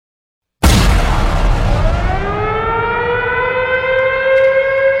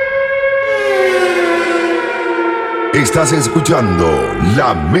Estás escuchando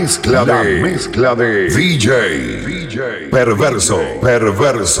la mezcla de DJ Perverso.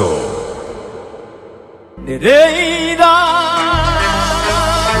 Nereida,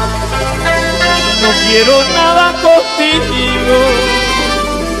 no quiero nada contigo.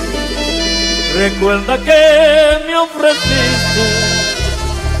 Recuerda que me ofreciste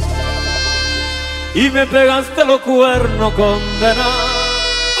y me pegaste los cuernos, condena.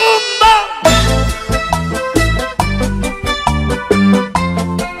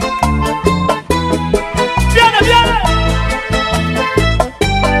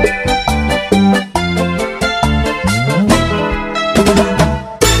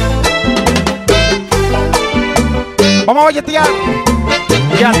 Vamos a balletear.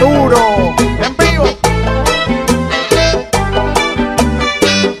 Ya duro. En vivo.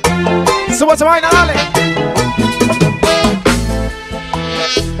 Suba esa vaina, dale.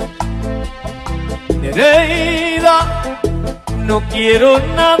 Nereida, no quiero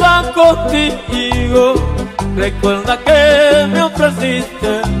nada contigo. Recuerda que me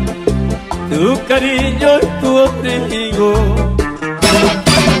ofreciste tu cariño y tu abrigo.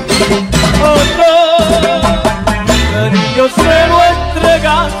 Cariño se lo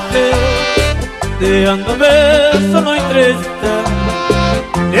entregaste, dejándome solo y triste.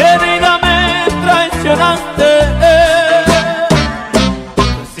 Nereida, me traicionaste.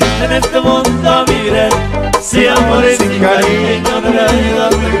 Existe en este mundo, mire, si amor y sin cariño, Nereida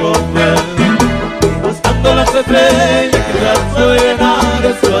te comer. Buscando las estrellas que trato de llenar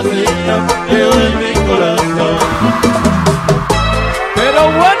ese vacío que hay en mi corazón. Pero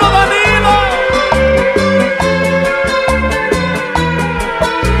bueno, Danilo,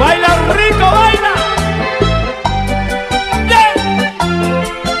 baila rico, baila. Yeah.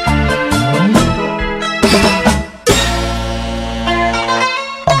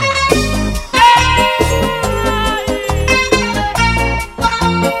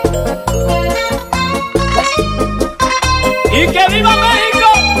 Y que viva México.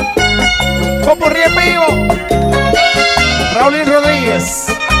 Popurry en vivo. Raulin Rodríguez.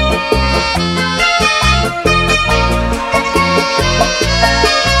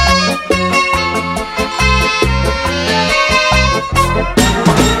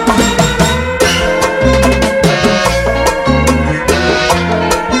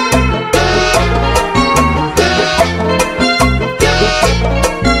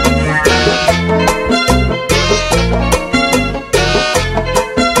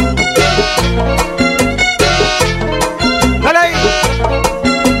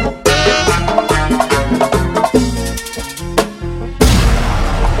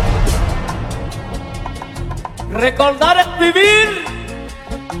 Recordar es vivir,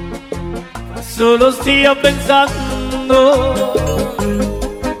 solo siga pensando,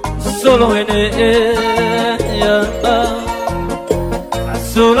 solo en ella,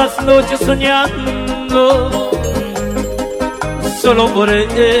 paso las noches soñando, solo por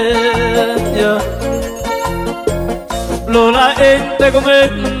ella. Solo la gente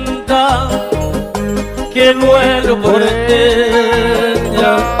comenta que muero por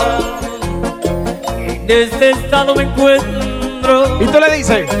ella. En este estado me encuentro y tú le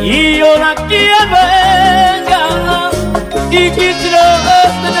dices, y yo la quiero ella, y quisiera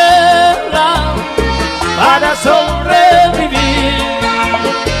tenerla para sobrevivir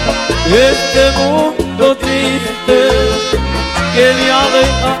este mundo triste que me ha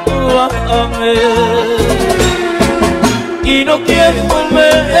dejado a mí. Y no quiero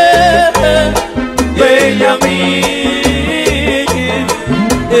volver, ella a mí,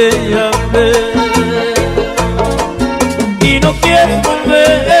 ella a mí. Y no quiero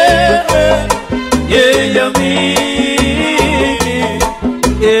volver, ella a mí,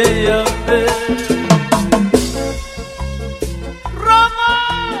 ella a mí. ¡Roma!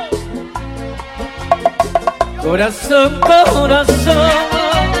 Corazón, corazón,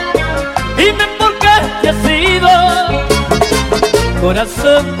 dime por qué te has ido.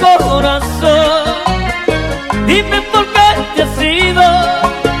 Corazón, corazón, dime por qué te has ido.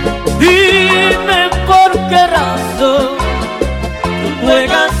 Dime por qué razón tú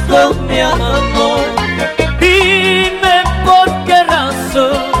juegas con mi amor. Dime por qué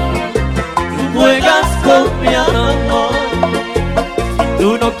razón tú juegas con mi amor. Si tú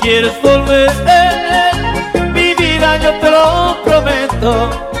no quieres volver, mi vida yo te lo prometo.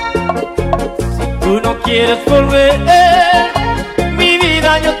 Si tú no quieres volver, mi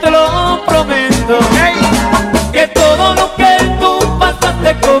vida yo te lo prometo. Que todo lo que tú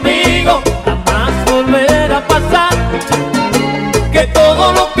pasaste conmigo jamás volverá a pasar. Que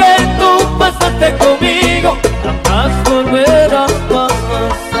todo lo que tú pasaste conmigo jamás volverá a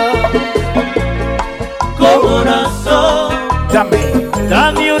pasar. Corazón.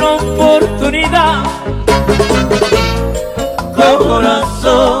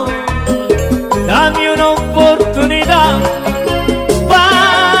 corazón, dame una oportunidad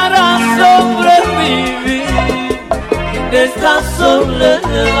para sobrevivir de esta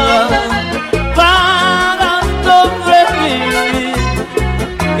soledad, para sobrevivir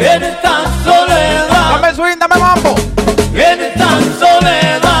en esta soledad. Dame swing, dame mambo. En esta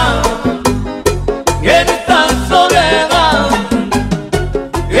soledad, en esta soledad,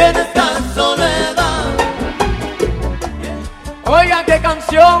 en esta soledad. Oigan, qué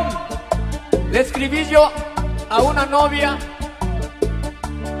canción le escribí yo a una novia.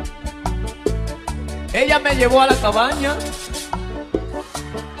 Ella me llevó a la cabaña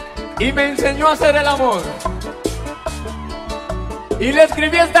y me enseñó a hacer el amor. Y le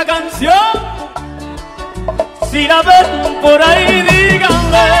escribí esta canción. Si la ven por ahí,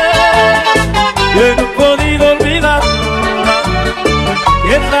 díganle que no he podido olvidarla,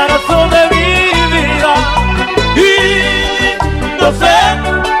 que es la razón de mi vida. Y no sé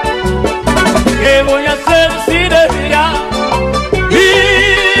qué voy a hacer sin ella. Y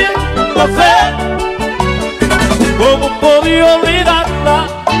no sé cómo podí olvidarla.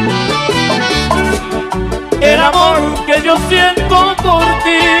 El amor que yo siento por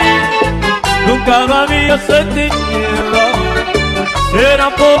ti nunca lo había sentido. Será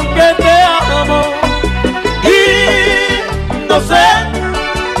porque te amo. Y no sé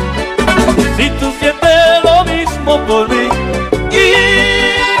si tú sientes lo mismo por mí.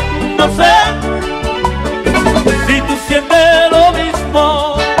 Y no sé si tú sientes lo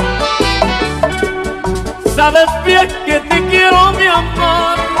mismo. Sabes bien que te quiero, mi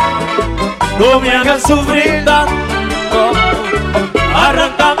amor. No me hagas sufrir tanto.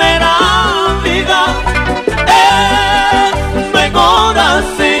 Arráncame la vida. Es mejor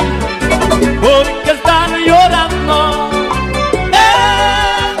así, porque están llorando.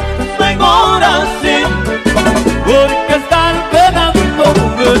 Es mejor así, porque están penando.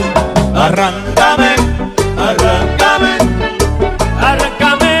 Arráncame, arráncame,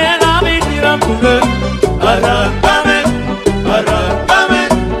 arráncame la vida, mujer. Arráncame, arráncame,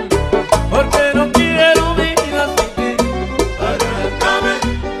 porque no quiero vida sin ti. Arráncame,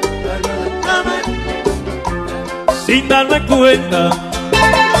 arráncame. Sin darme cuenta,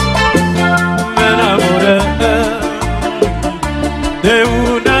 me enamoré de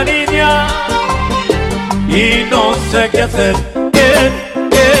una niña y no sé qué hacer.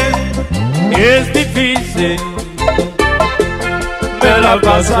 Es difícil, me la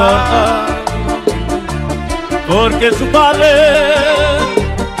pasa, porque su padre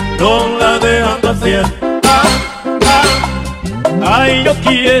no la dejan hacer. Ay, yo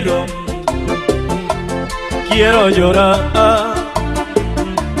quiero llorar,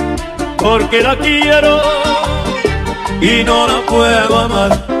 porque la quiero y no la puedo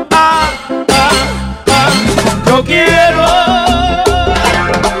amar. Yo quiero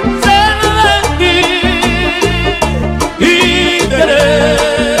ser de ti y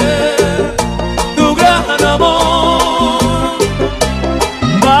querer tu gran amor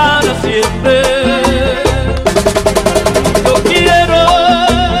para siempre. Yo quiero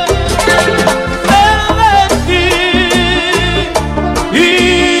ser de ti y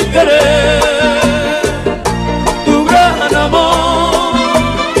querer tu gran amor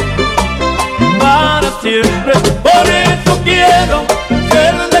para siempre. Por eso quiero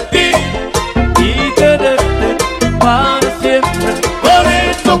ser de ti y quererte para siempre. Por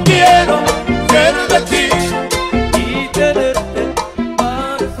eso quiero ser de ti y quererte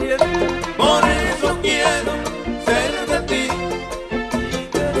para siempre. Por eso quiero ser de ti y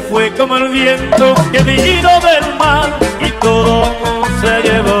quererte. Fue como el viento que vino del mar y todo se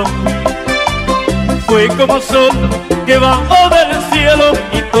llevó. Fue como sol que bajó del cielo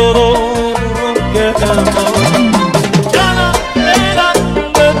y todo quedó. Ya no serán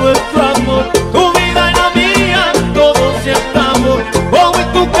de nuestro amor, tu vida y la mía, todo se acabó. Como en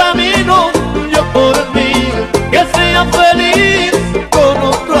tu camino, yo por el mío, que sea feliz con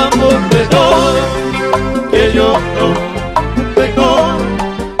otro amor. Mejor que yo, mejor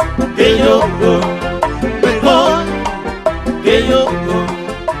que yo, mejor que yo,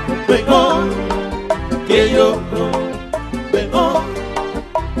 mejor que yo, mejor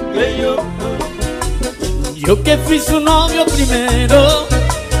que yo. Yo que fui su novio primero,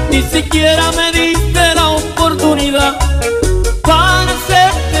 ni siquiera me diste la oportunidad para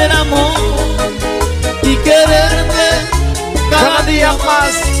hacerte el amor y quererte cada día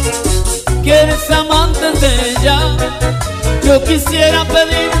más. Que eres amante de ella, yo quisiera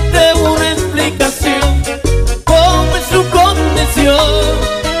pedirte una explicación. ¿Cómo es su condición?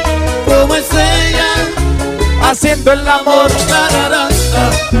 ¿Cómo es ella haciendo el amor? La, la, la, la,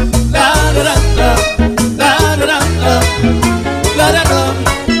 la, la, la, la, la, la, la,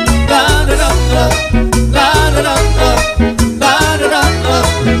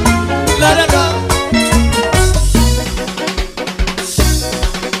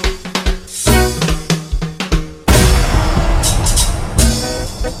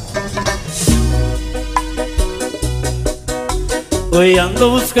 Hoy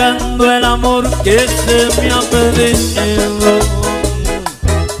ando buscando el amor que se me ha perdido.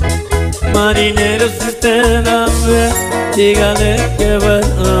 Marinero, si usted la ve, dígale que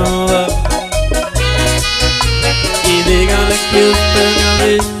vuelva. Y dígale que usted me ha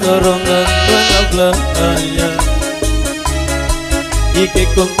visto rondando en la playa, y que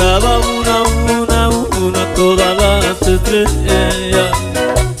contaba una todas las estrellas.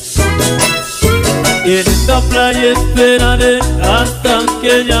 Y en esta playa esperaré hasta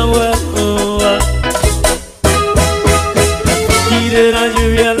que ella vuelva. Y de la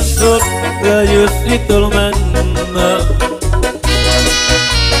lluvia al sol, rayos y tormenta,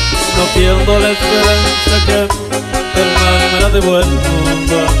 no pierdo la esperanza que el mar me la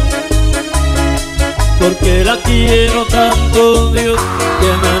devuelva. Porque la quiero tanto, Dios,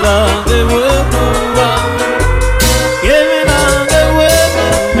 que me la devuelva. Que me la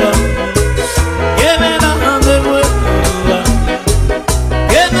devuelva. Que me la devuelva.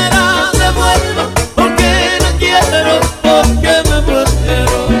 Que me la devuelva. Porque la quiero, porque me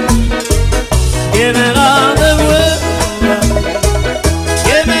muero. Que me la devuelva.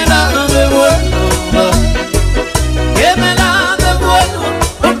 Que me la devuelva. Que me la devuelva.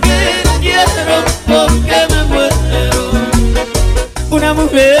 Porque la quiero, porque me muero. Una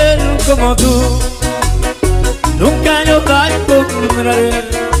mujer como tú nunca yo la encontraré,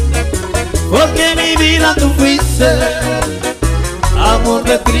 porque mi vida tú fuiste amor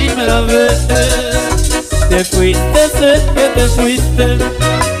de primera vez. Te fuiste, sé que te fuiste,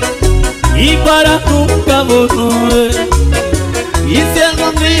 y para nunca volver. Y si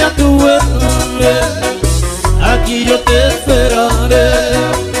algún día tú vuelves, aquí yo te esperaré.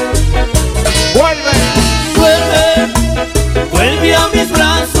 ¡Vuelve! Vuelve, vuelve a mis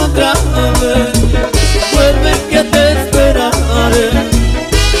brazos otra vez. Vuelve que te esperaré,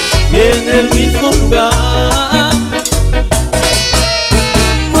 y en el mismo lugar.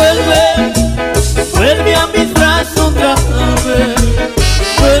 Vuelve, vuelve a mis brazos otra vez.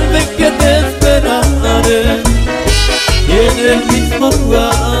 Vuelve que te esperaré, y en el mismo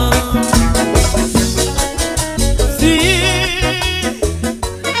lugar. Sí,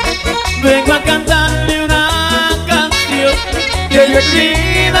 vengo a cantarle una canción que yo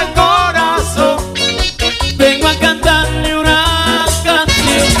escriba al corazón. Vengo a cantarle una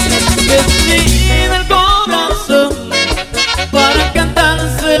canción que escriba al corazón, para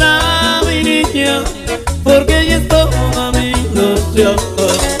cantársela a mi niña, porque ella es toda mi ilusión.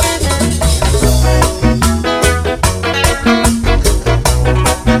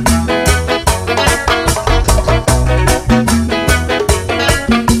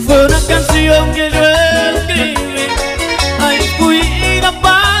 Fue una canción que yo escribí, ay, cuida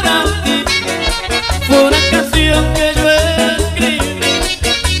para ti. Fue una canción que yo escribí,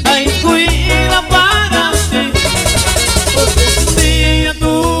 ay, cuida para ti. Porque un día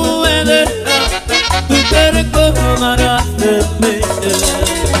tú me dejas, tú te recordarás de mí.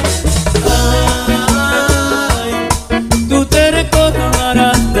 Ay, tú te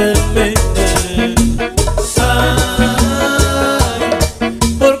recordarás de mí. Ay,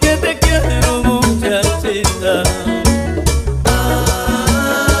 porque te quiero, muchachita.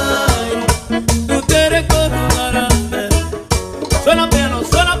 Ay, tú te recordarás de mí. Suena piano,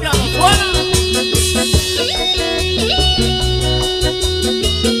 suena piano, suena.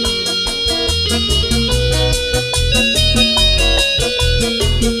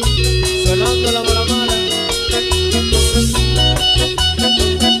 Sonando la mala mala.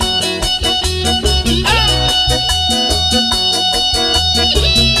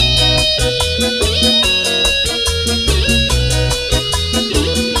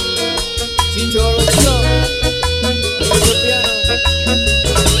 Chicho, lo chicho. El piano.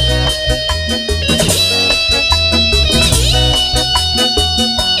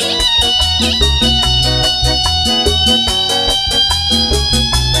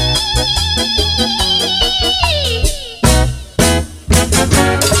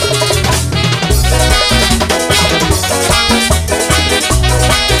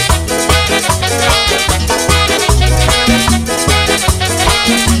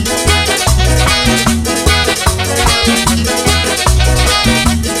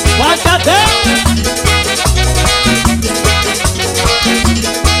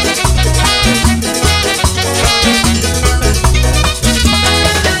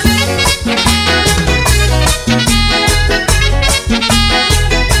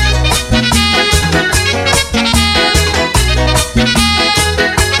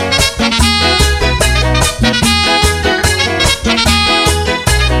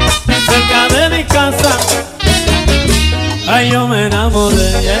 Ay, yo me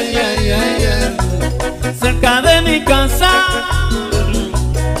enamoré, cerca de mi casa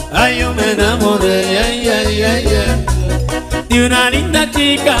una linda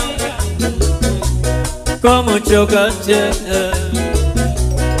chica con mucho caché.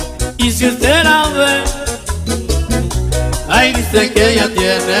 Y si usted la ve, ay, dice que ella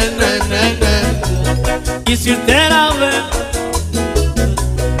tiene, Y si usted la ve,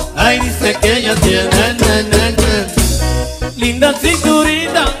 ay, dice que ella tiene, Linda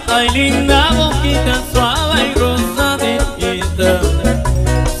cinturita, ay, linda boquita, suave y rosadita,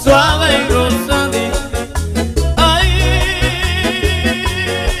 suave y rosadita.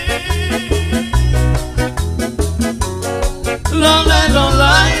 Lole,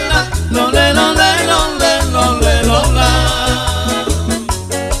 lola, lole, lole, lole, lole, lola,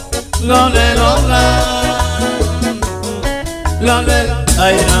 lole, lola, lole.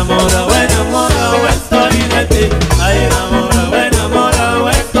 Ay, enamorado, enamorado estoy de ti. Ay, enamorado, enamorado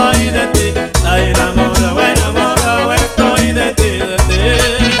estoy de ti. Ay, enamorado, enamorado estoy de ti, de ti.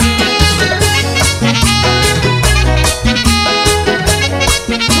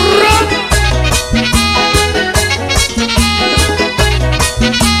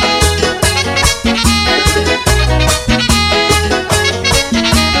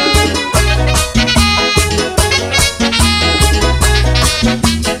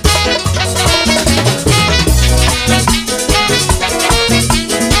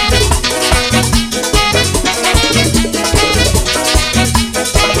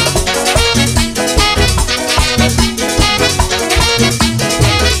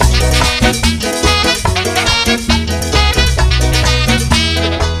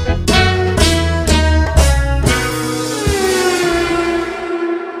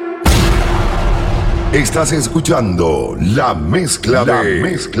 Estás escuchando la mezcla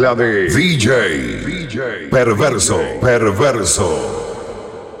de DJ Perverso.